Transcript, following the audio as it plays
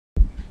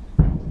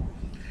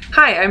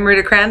Hi, I'm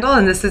Rita Crandall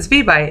and this is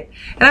VBITE.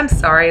 And I'm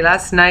sorry,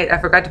 last night I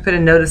forgot to put a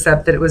notice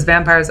up that it was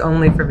vampires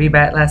only for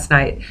VBITE last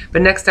night,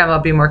 but next time I'll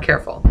be more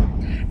careful.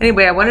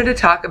 Anyway, I wanted to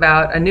talk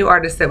about a new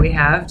artist that we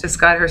have.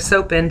 Just got her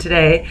soap in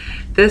today.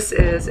 This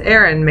is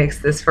Erin makes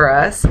this for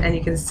us, and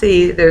you can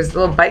see there's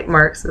little bite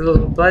marks, the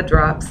little blood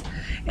drops,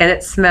 and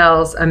it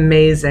smells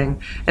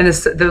amazing. And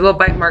the little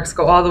bite marks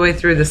go all the way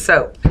through the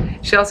soap.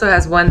 She also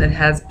has one that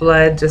has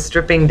blood just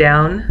dripping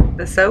down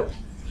the soap.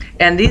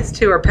 And these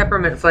two are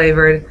peppermint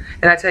flavored,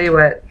 and I tell you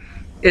what,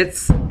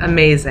 it's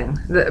amazing.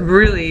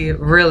 Really,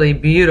 really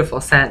beautiful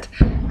scent.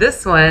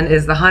 This one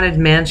is the Haunted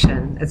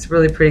Mansion. It's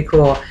really pretty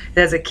cool. It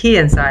has a key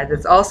inside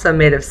that's also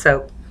made of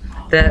soap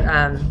that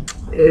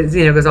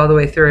goes all the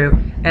way through.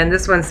 And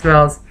this one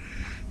smells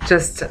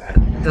just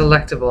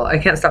delectable. I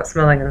can't stop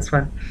smelling this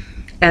one.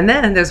 And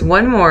then there's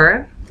one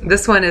more.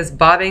 This one is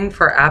Bobbing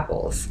for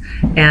Apples,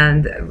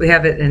 and we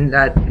have it in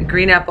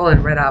green apple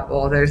and red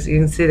apple. You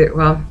can see that,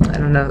 well, I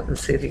don't know,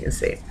 let's see if you can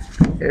see.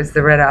 There's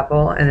the red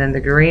apple, and then the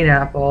green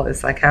apple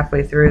is like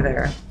halfway through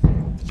there.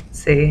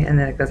 See, and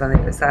then it goes on the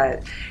other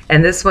side.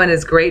 And this one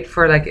is great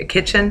for like a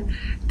kitchen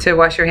to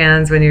wash your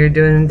hands when you're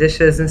doing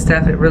dishes and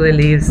stuff. It really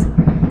leaves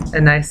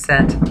a nice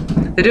scent.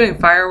 They're doing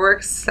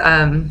fireworks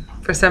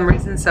for some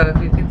reason, so if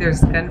you think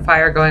there's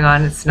gunfire going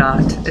on, it's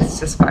not. It's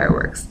just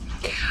fireworks.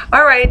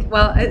 All right,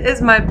 well, it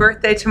is my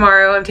birthday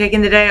tomorrow. I'm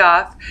taking the day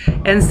off.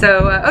 And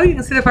so, oh, you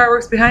can see the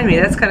fireworks behind me.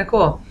 That's kind of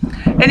cool.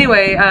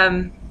 Anyway,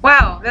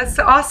 wow, that's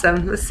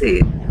awesome. Let's see.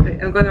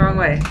 I'm going the wrong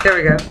way. There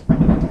we go.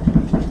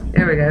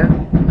 There we go.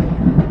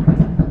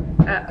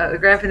 The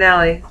grand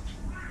finale.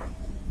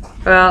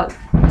 Well,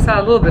 I saw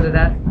a little bit of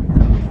that.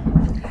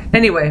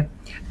 Anyway,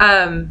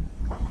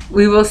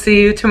 we will see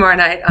you tomorrow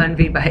night on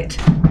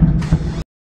VBITE.